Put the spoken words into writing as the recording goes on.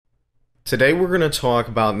Today we're going to talk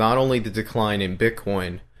about not only the decline in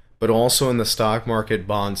Bitcoin, but also in the stock market,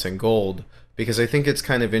 bonds, and gold, because I think it's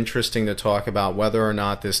kind of interesting to talk about whether or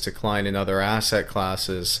not this decline in other asset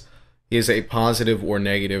classes is a positive or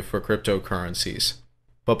negative for cryptocurrencies.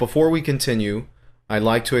 But before we continue, I'd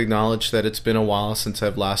like to acknowledge that it's been a while since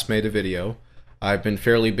I've last made a video. I've been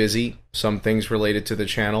fairly busy, some things related to the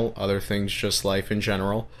channel, other things just life in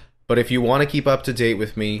general. But if you want to keep up to date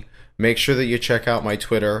with me, make sure that you check out my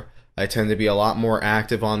Twitter. I tend to be a lot more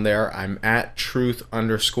active on there. I'm at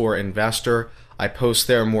truth_investor. I post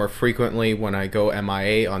there more frequently when I go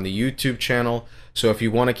MIA on the YouTube channel. So if you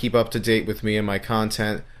want to keep up to date with me and my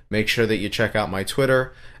content, make sure that you check out my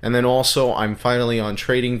Twitter. And then also, I'm finally on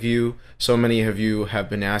TradingView. So many of you have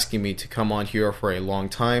been asking me to come on here for a long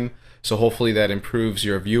time. So hopefully that improves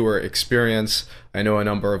your viewer experience. I know a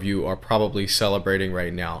number of you are probably celebrating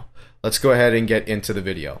right now. Let's go ahead and get into the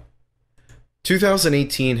video.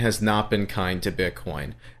 2018 has not been kind to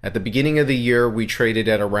Bitcoin. At the beginning of the year, we traded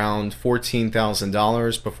at around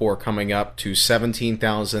 $14,000 before coming up to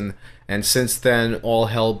 $17,000, and since then, all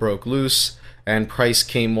hell broke loose, and price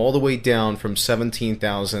came all the way down from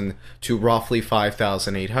 $17,000 to roughly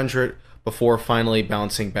 $5,800 before finally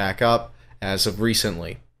bouncing back up as of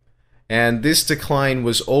recently. And this decline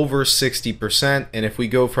was over 60%, and if we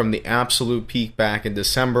go from the absolute peak back in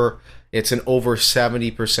December, it's an over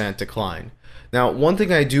 70% decline. Now, one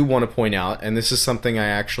thing I do want to point out, and this is something I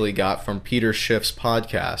actually got from Peter Schiff's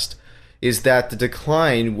podcast, is that the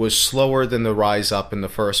decline was slower than the rise up in the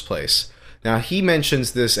first place. Now, he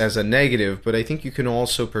mentions this as a negative, but I think you can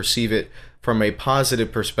also perceive it from a positive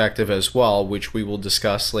perspective as well, which we will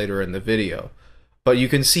discuss later in the video. But you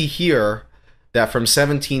can see here that from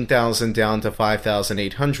 17,000 down to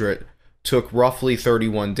 5,800 took roughly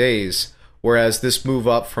 31 days, whereas this move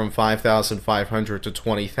up from 5,500 to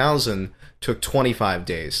 20,000 took 25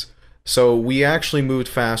 days. So we actually moved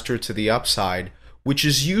faster to the upside, which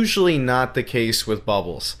is usually not the case with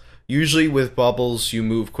bubbles. Usually with bubbles, you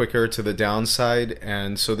move quicker to the downside,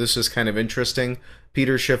 and so this is kind of interesting.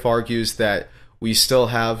 Peter Schiff argues that we still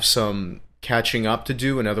have some catching up to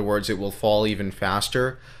do. In other words, it will fall even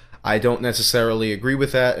faster. I don't necessarily agree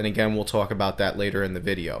with that, and again, we'll talk about that later in the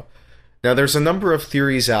video. Now, there's a number of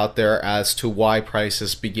theories out there as to why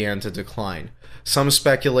prices began to decline. Some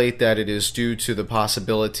speculate that it is due to the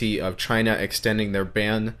possibility of China extending their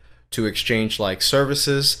ban to exchange-like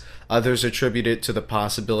services. Others attribute it to the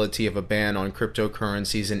possibility of a ban on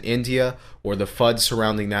cryptocurrencies in India or the FUD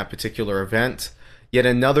surrounding that particular event. Yet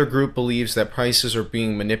another group believes that prices are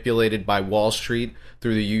being manipulated by Wall Street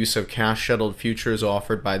through the use of cash-settled futures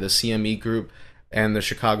offered by the CME Group and the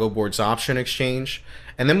Chicago Board's option exchange.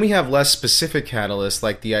 And then we have less specific catalysts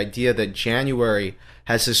like the idea that January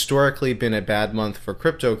has historically been a bad month for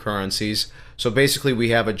cryptocurrencies. So basically we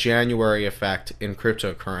have a January effect in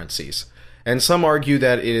cryptocurrencies. And some argue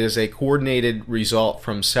that it is a coordinated result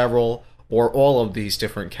from several or all of these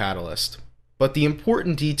different catalysts. But the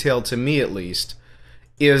important detail, to me at least,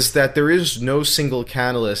 is that there is no single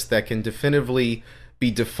catalyst that can definitively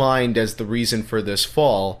be defined as the reason for this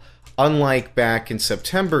fall. Unlike back in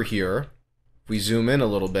September here, if we zoom in a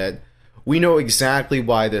little bit, we know exactly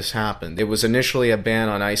why this happened. It was initially a ban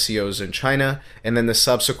on ICOs in China, and then the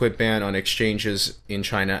subsequent ban on exchanges in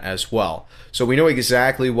China as well. So we know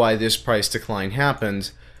exactly why this price decline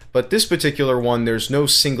happened, but this particular one, there's no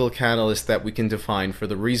single catalyst that we can define for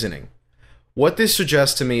the reasoning. What this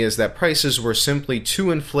suggests to me is that prices were simply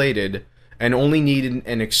too inflated and only needed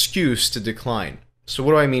an excuse to decline. So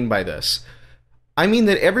what do I mean by this? I mean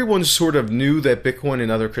that everyone sort of knew that Bitcoin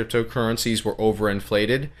and other cryptocurrencies were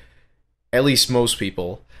overinflated, at least most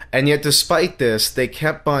people, and yet despite this, they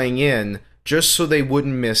kept buying in just so they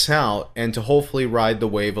wouldn't miss out and to hopefully ride the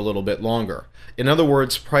wave a little bit longer. In other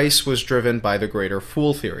words, price was driven by the greater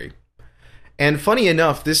fool theory. And funny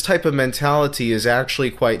enough, this type of mentality is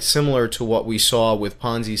actually quite similar to what we saw with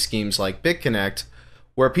Ponzi schemes like BitConnect,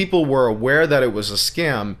 where people were aware that it was a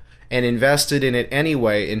scam and invested in it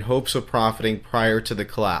anyway in hopes of profiting prior to the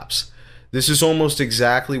collapse. This is almost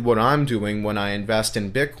exactly what I'm doing when I invest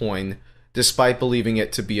in Bitcoin, despite believing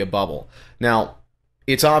it to be a bubble. Now,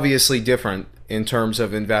 it's obviously different in terms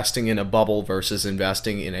of investing in a bubble versus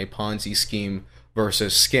investing in a Ponzi scheme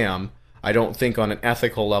versus scam. I don't think on an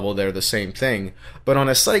ethical level they're the same thing, but on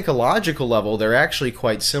a psychological level they're actually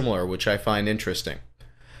quite similar, which I find interesting.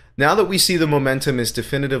 Now that we see the momentum is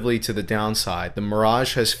definitively to the downside, the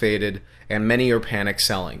mirage has faded and many are panic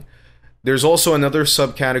selling. There's also another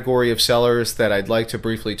subcategory of sellers that I'd like to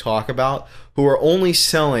briefly talk about, who are only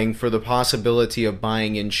selling for the possibility of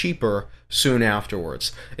buying in cheaper soon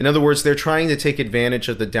afterwards. In other words, they're trying to take advantage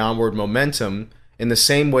of the downward momentum in the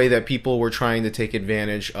same way that people were trying to take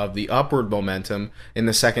advantage of the upward momentum in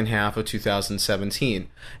the second half of 2017.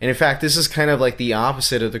 And in fact, this is kind of like the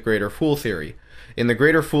opposite of the greater fool theory. In the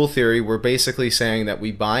greater fool theory, we're basically saying that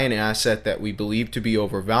we buy an asset that we believe to be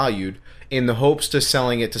overvalued in the hopes to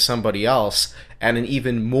selling it to somebody else at an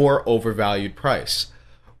even more overvalued price.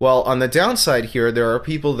 Well, on the downside here, there are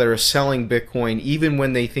people that are selling Bitcoin even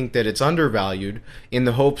when they think that it's undervalued in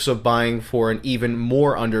the hopes of buying for an even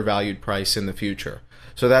more undervalued price in the future.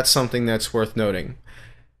 So that's something that's worth noting.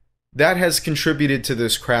 That has contributed to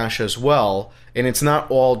this crash as well, and it's not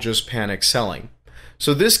all just panic selling.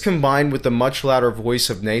 So this, combined with the much louder voice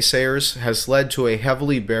of naysayers, has led to a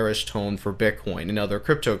heavily bearish tone for Bitcoin and other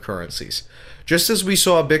cryptocurrencies. Just as we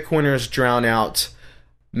saw Bitcoiners drown out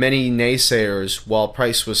many naysayers while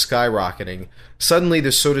price was skyrocketing, suddenly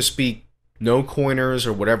the, so to speak, no-coiners,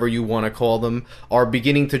 or whatever you want to call them, are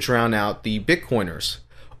beginning to drown out the Bitcoiners.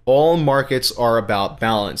 All markets are about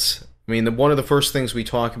balance. I mean, one of the first things we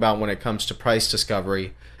talk about when it comes to price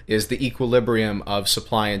discovery is the equilibrium of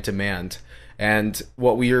supply and demand. And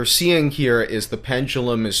what we are seeing here is the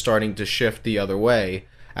pendulum is starting to shift the other way,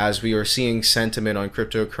 as we are seeing sentiment on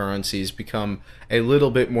cryptocurrencies become a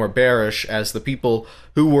little bit more bearish, as the people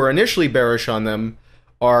who were initially bearish on them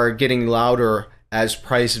are getting louder as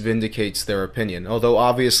price vindicates their opinion. Although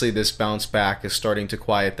obviously this bounce back is starting to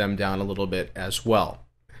quiet them down a little bit as well.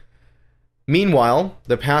 Meanwhile,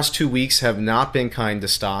 the past 2 weeks have not been kind to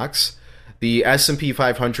stocks. The S&P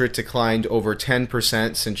 500 declined over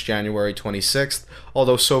 10% since January 26th,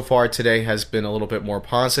 although so far today has been a little bit more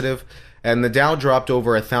positive. And the Dow dropped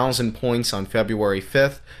over 1,000 points on February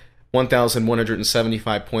 5th,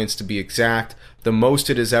 1,175 points to be exact, the most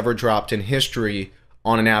it has ever dropped in history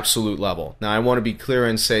on an absolute level. Now, I want to be clear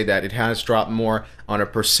and say that it has dropped more on a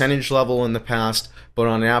percentage level in the past, but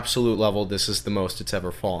on an absolute level, this is the most it's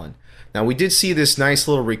ever fallen. Now, we did see this nice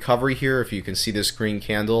little recovery here, if you can see this green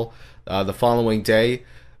candle, the following day,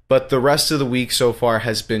 but the rest of the week so far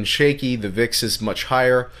has been shaky. The VIX is much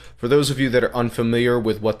higher. For those of you that are unfamiliar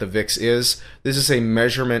with what the VIX is, this is a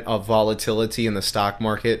measurement of volatility in the stock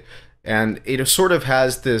market, and it sort of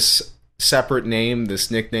has this separate name,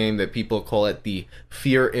 this nickname that people call it the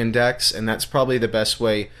fear index, and that's probably the best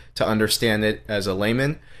way to understand it as a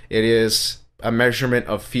layman. It is a measurement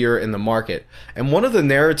of fear in the market. And one of the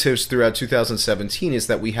narratives throughout 2017 is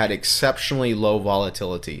that we had exceptionally low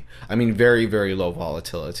volatility. I mean, very, very low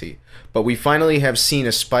volatility. But we finally have seen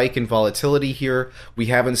a spike in volatility here. We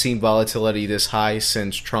haven't seen volatility this high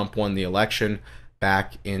since Trump won the election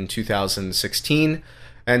back in 2016.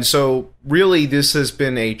 And so really this has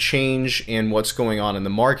been a change in what's going on in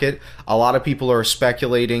the market. A lot of people are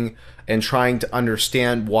speculating and trying to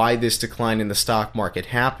understand why this decline in the stock market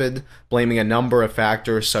happened, blaming a number of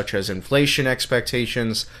factors such as inflation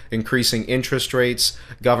expectations, increasing interest rates,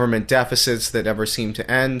 government deficits that never seem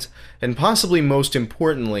to end, and possibly most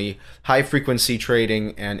importantly, high-frequency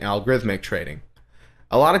trading and algorithmic trading.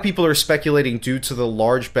 A lot of people are speculating due to the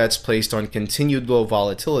large bets placed on continued low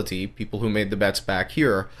volatility, people who made the bets back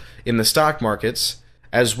here, in the stock markets,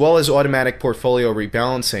 as well as automatic portfolio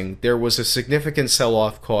rebalancing. There was a significant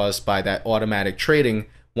sell-off caused by that automatic trading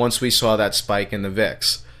once we saw that spike in the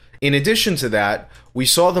VIX. In addition to that, we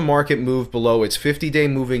saw the market move below its 50-day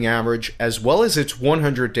moving average as well as its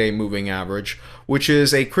 100-day moving average, which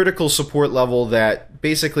is a critical support level that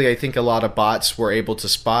basically I think a lot of bots were able to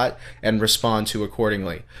spot and respond to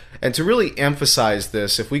accordingly. And to really emphasize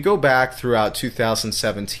this, if we go back throughout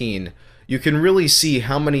 2017, you can really see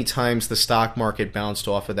how many times the stock market bounced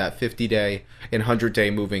off of that 50-day and 100-day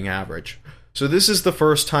moving average. So this is the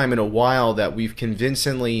first time in a while that we've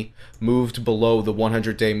convincingly moved below the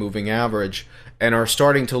 100-day moving average and are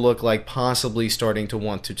starting to look like possibly starting to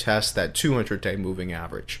want to test that 200-day moving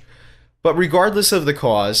average. But regardless of the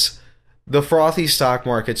cause, the frothy stock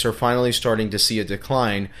markets are finally starting to see a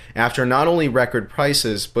decline after not only record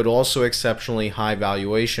prices but also exceptionally high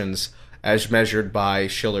valuations as measured by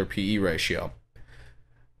Shiller PE ratio.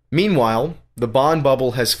 Meanwhile, the bond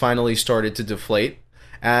bubble has finally started to deflate,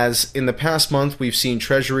 as in the past month we've seen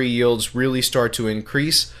Treasury yields really start to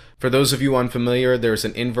increase. For those of you unfamiliar, there's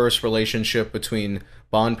an inverse relationship between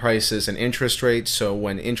bond prices and interest rates, so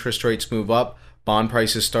when interest rates move up, bond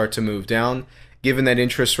prices start to move down. Given that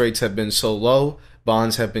interest rates have been so low,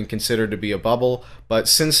 bonds have been considered to be a bubble, but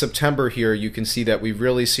since September here you can see that we've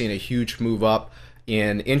really seen a huge move up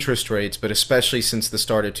in interest rates, but especially since the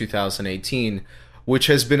start of 2018, which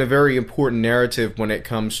has been a very important narrative when it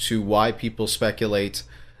comes to why people speculate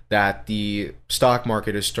that the stock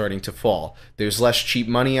market is starting to fall. There's less cheap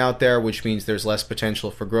money out there, which means there's less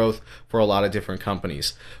potential for growth for a lot of different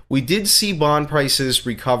companies. We did see bond prices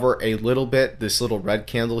recover a little bit, this little red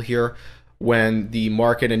candle here, when the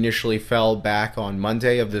market initially fell back on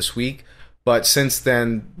Monday of this week. But since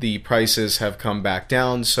then, the prices have come back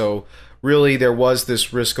down. So really, there was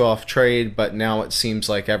this risk-off trade, but now it seems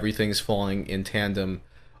like everything's falling in tandem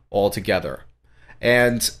altogether.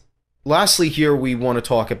 And lastly here, we want to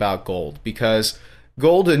talk about gold, because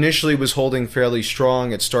gold initially was holding fairly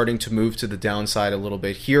strong. It's starting to move to the downside a little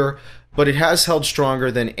bit here, but it has held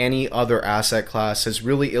stronger than any other asset class, has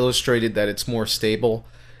really illustrated that it's more stable.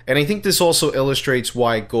 And I think this also illustrates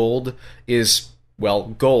why gold is, well,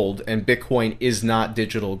 gold, and Bitcoin is not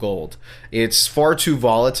digital gold. It's far too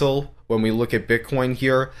volatile when we look at Bitcoin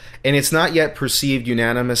here, and it's not yet perceived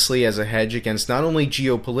unanimously as a hedge against not only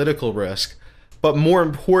geopolitical risk, but more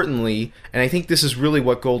importantly, and I think this is really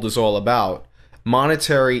what gold is all about,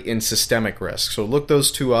 monetary and systemic risk. So look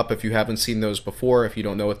those two up if you haven't seen those before, if you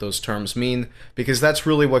don't know what those terms mean, because that's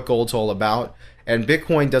really what gold's all about, and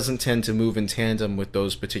Bitcoin doesn't tend to move in tandem with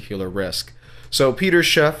those particular risks. So Peter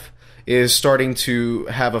Schiff is starting to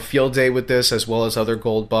have a field day with this, as well as other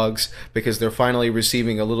gold bugs, because they're finally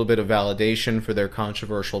receiving a little bit of validation for their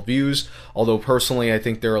controversial views, although personally I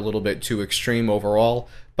think they're a little bit too extreme overall,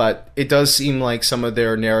 but it does seem like some of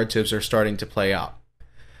their narratives are starting to play out.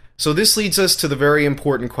 So this leads us to the very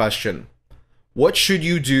important question: what should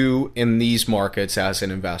you do in these markets as an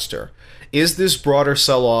investor? Is this broader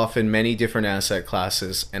sell-off in many different asset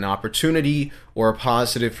classes an opportunity or a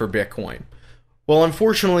positive for Bitcoin? Well,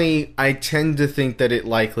 unfortunately, I tend to think that it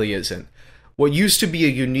likely isn't. What used to be a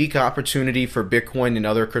unique opportunity for Bitcoin and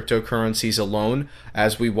other cryptocurrencies alone,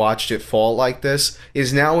 as we watched it fall like this,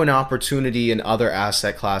 is now an opportunity in other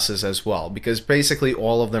asset classes as well, because basically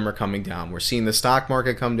all of them are coming down. We're seeing the stock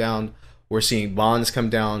market come down, we're seeing bonds come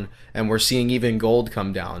down, and we're seeing even gold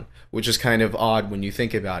come down, which is kind of odd when you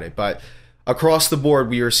think about it. But across the board,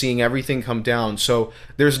 we are seeing everything come down. So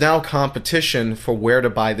there's now competition for where to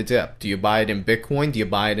buy the dip. Do you buy it in Bitcoin? Do you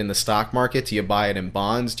buy it in the stock market? Do you buy it in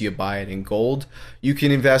bonds? Do you buy it in gold? You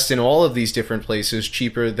can invest in all of these different places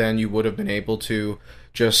cheaper than you would have been able to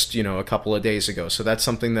just, a couple of days ago. So that's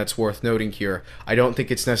something that's worth noting here. I don't think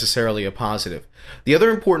it's necessarily a positive. The other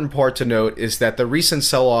important part to note is that the recent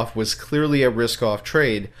sell-off was clearly a risk-off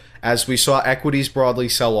trade, as we saw equities broadly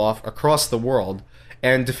sell off across the world,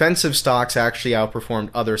 and defensive stocks actually outperformed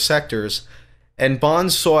other sectors, and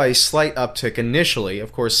bonds saw a slight uptick initially.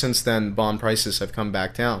 Of course, since then, bond prices have come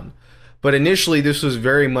back down. But initially, this was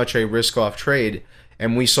very much a risk-off trade,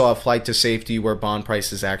 and we saw a flight to safety where bond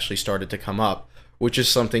prices actually started to come up, which is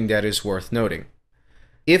something that is worth noting.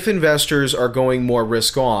 If investors are going more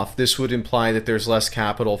risk-off, this would imply that there's less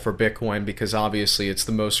capital for Bitcoin, because obviously it's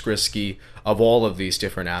the most risky of all of these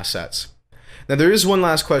different assets. Now, there is one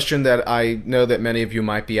last question that I know that many of you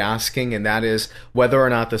might be asking, and that is whether or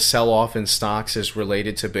not the sell-off in stocks is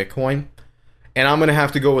related to Bitcoin. And I'm going to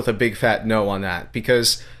have to go with a big fat no on that,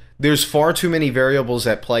 because there's far too many variables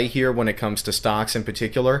at play here when it comes to stocks in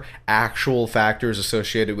particular, actual factors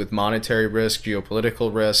associated with monetary risk,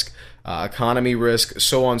 geopolitical risk, economy risk,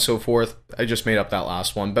 so on and so forth. I just made up that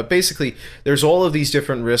last one. But basically, there's all of these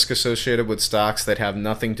different risks associated with stocks that have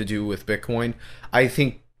nothing to do with Bitcoin. I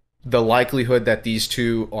think the likelihood that these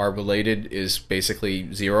two are related is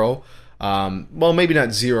basically zero. Well, maybe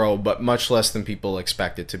not zero, but much less than people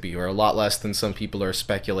expect it to be, or a lot less than some people are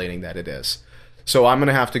speculating that it is. So I'm going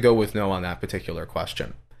to have to go with no on that particular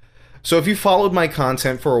question. So if you followed my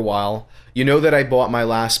content for a while, you know that I bought my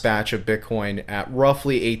last batch of Bitcoin at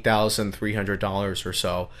roughly $8,300 or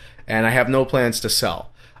so, and I have no plans to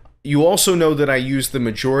sell. You also know that I used the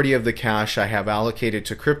majority of the cash I have allocated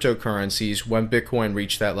to cryptocurrencies when Bitcoin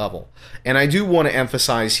reached that level. And I do want to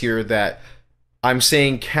emphasize here that I'm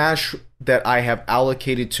saying cash that I have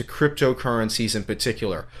allocated to cryptocurrencies in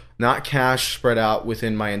particular, not cash spread out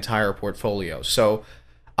within my entire portfolio. So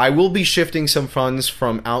I will be shifting some funds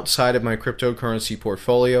from outside of my cryptocurrency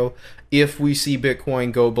portfolio if we see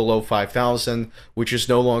Bitcoin go below 5,000, which is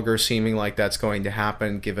no longer seeming like that's going to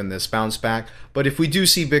happen given this bounce back. But if we do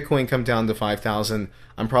see Bitcoin come down to 5,000,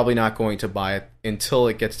 I'm probably not going to buy it until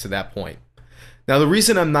it gets to that point. Now, the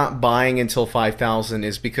reason I'm not buying until 5,000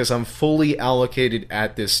 is because I'm fully allocated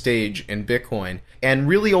at this stage in Bitcoin and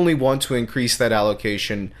really only want to increase that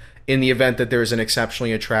allocation in the event that there is an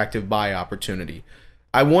exceptionally attractive buy opportunity.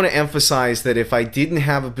 I want to emphasize that if I didn't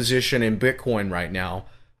have a position in Bitcoin right now,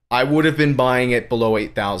 I would have been buying it below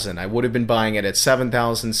 8,000. I would have been buying it at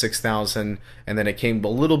 7,000, 6,000, and then it came a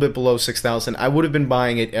little bit below 6,000. I would have been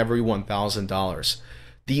buying it every $1,000.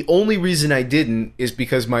 The only reason I didn't is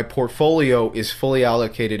because my portfolio is fully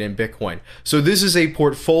allocated in Bitcoin. So this is a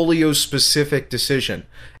portfolio specific decision.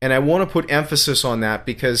 And I want to put emphasis on that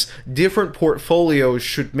because different portfolios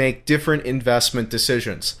should make different investment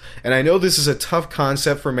decisions. And I know this is a tough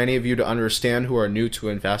concept for many of you to understand who are new to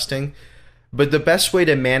investing. But the best way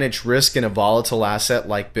to manage risk in a volatile asset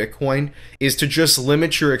like Bitcoin is to just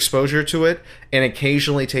limit your exposure to it and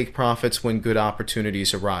occasionally take profits when good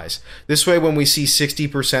opportunities arise. This way, when we see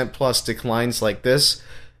 60% plus declines like this,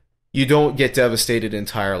 you don't get devastated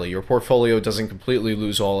entirely. Your portfolio doesn't completely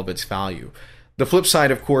lose all of its value. The flip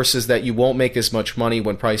side, of course, is that you won't make as much money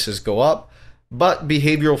when prices go up. But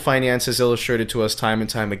behavioral finance has illustrated to us time and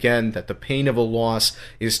time again that the pain of a loss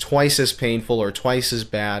is twice as painful or twice as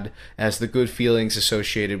bad as the good feelings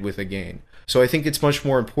associated with a gain. So I think it's much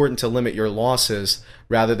more important to limit your losses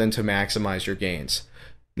rather than to maximize your gains.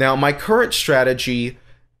 Now, my current strategy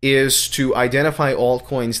is to identify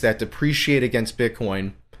altcoins that depreciate against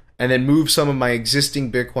Bitcoin and then move some of my existing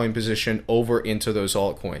Bitcoin position over into those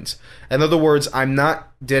altcoins. In other words, I'm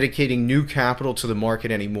not dedicating new capital to the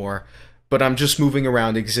market anymore, but I'm just moving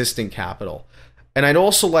around existing capital. And I'd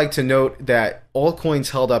also like to note that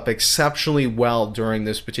altcoins held up exceptionally well during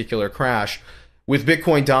this particular crash, with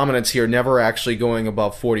Bitcoin dominance here never actually going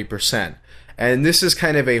above 40%. And this is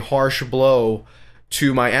kind of a harsh blow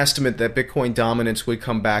to my estimate that Bitcoin dominance would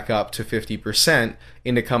come back up to 50%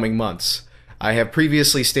 in the coming months. I have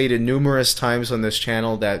previously stated numerous times on this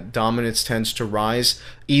channel that dominance tends to rise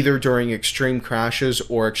either during extreme crashes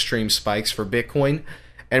or extreme spikes for Bitcoin.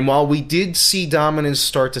 And while we did see dominance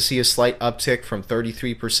start to see a slight uptick from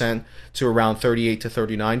 33% to around 38 to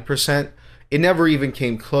 39%, it never even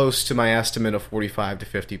came close to my estimate of 45 to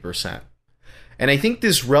 50%. And I think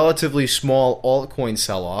this relatively small altcoin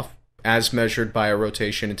sell-off, as measured by a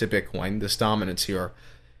rotation into Bitcoin, this dominance here,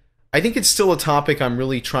 I think it's still a topic I'm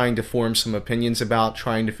really trying to form some opinions about,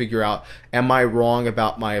 trying to figure out, am I wrong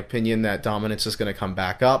about my opinion that dominance is going to come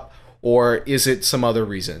back up? Or is it some other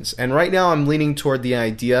reasons? And right now I'm leaning toward the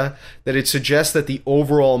idea that it suggests that the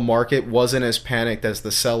overall market wasn't as panicked as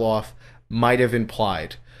the sell-off might have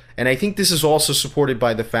implied. And I think this is also supported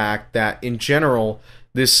by the fact that in general,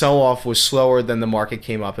 this sell-off was slower than the market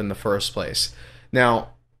came up in the first place.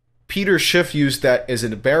 Now, Peter Schiff used that as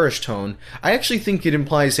a bearish tone. I actually think it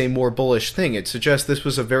implies a more bullish thing. It suggests this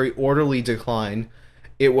was a very orderly decline.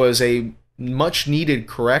 It was a much needed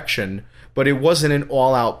correction, but it wasn't an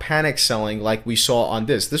all-out panic selling like we saw on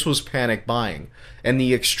this. This was panic buying. And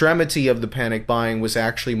the extremity of the panic buying was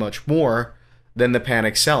actually much more than the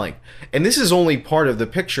panic selling. And this is only part of the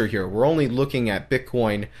picture here. We're only looking at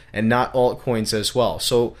Bitcoin and not altcoins as well.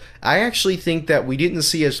 So I actually think that we didn't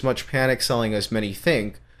see as much panic selling as many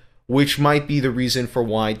think, which might be the reason for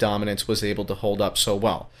why dominance was able to hold up so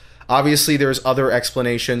well. Obviously, there's other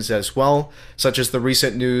explanations as well, such as the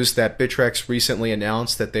recent news that Bittrex recently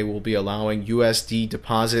announced that they will be allowing USD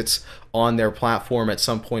deposits on their platform at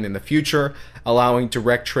some point in the future, allowing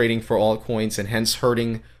direct trading for altcoins and hence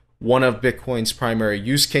hurting one of Bitcoin's primary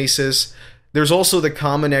use cases. There's also the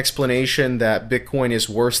common explanation that Bitcoin is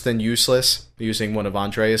worse than useless, using one of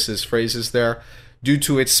Andreas's phrases there, due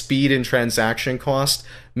to its speed and transaction cost,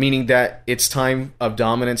 meaning that its time of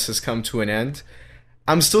dominance has come to an end.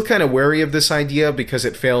 I'm still kind of wary of this idea because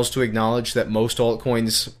it fails to acknowledge that most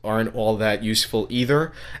altcoins aren't all that useful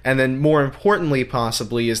either. And then more importantly,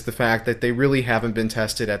 possibly, is the fact that they really haven't been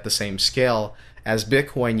tested at the same scale as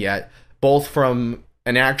Bitcoin yet, both from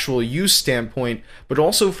an actual use standpoint, but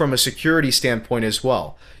also from a security standpoint as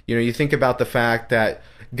well. You know, you think about the fact that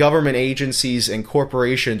government agencies and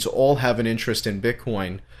corporations all have an interest in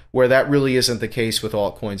Bitcoin, where that really isn't the case with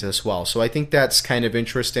altcoins as well. So I think that's kind of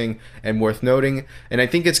interesting and worth noting, and I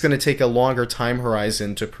think it's going to take a longer time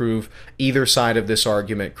horizon to prove either side of this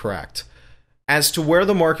argument correct. As to where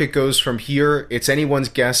the market goes from here, it's anyone's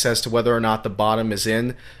guess as to whether or not the bottom is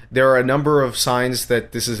in. There are a number of signs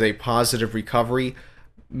that this is a positive recovery.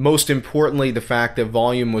 Most importantly, the fact that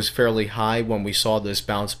volume was fairly high when we saw this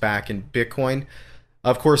bounce back in Bitcoin.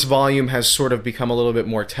 Of course, volume has sort of become a little bit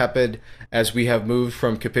more tepid as we have moved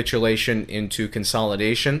from capitulation into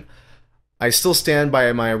consolidation. I still stand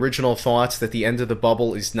by my original thoughts that the end of the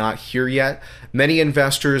bubble is not here yet. Many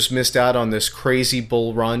investors missed out on this crazy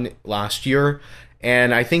bull run last year,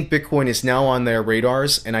 and I think Bitcoin is now on their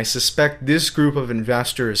radars, and I suspect this group of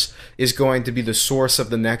investors is going to be the source of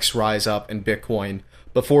the next rise up in Bitcoin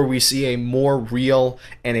before we see a more real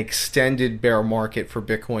and extended bear market for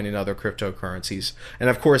Bitcoin and other cryptocurrencies. And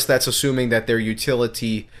of course, that's assuming that their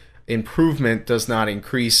utility improvement does not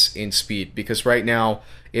increase in speed, because right now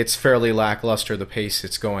it's fairly lackluster, the pace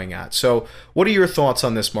it's going at. So what are your thoughts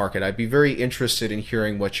on this market? I'd be very interested in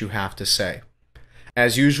hearing what you have to say.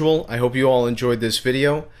 As usual, I hope you all enjoyed this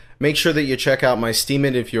video. Make sure that you check out my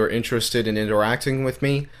Steemit if you're interested in interacting with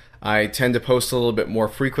me. I tend to post a little bit more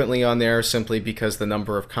frequently on there simply because the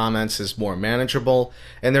number of comments is more manageable,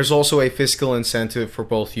 and there's also a fiscal incentive for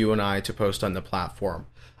both you and I to post on the platform.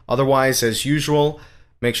 Otherwise, as usual,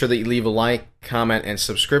 make sure that you leave a like, comment, and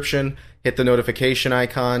subscription, hit the notification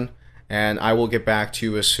icon, and I will get back to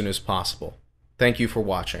you as soon as possible. Thank you for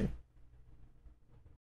watching.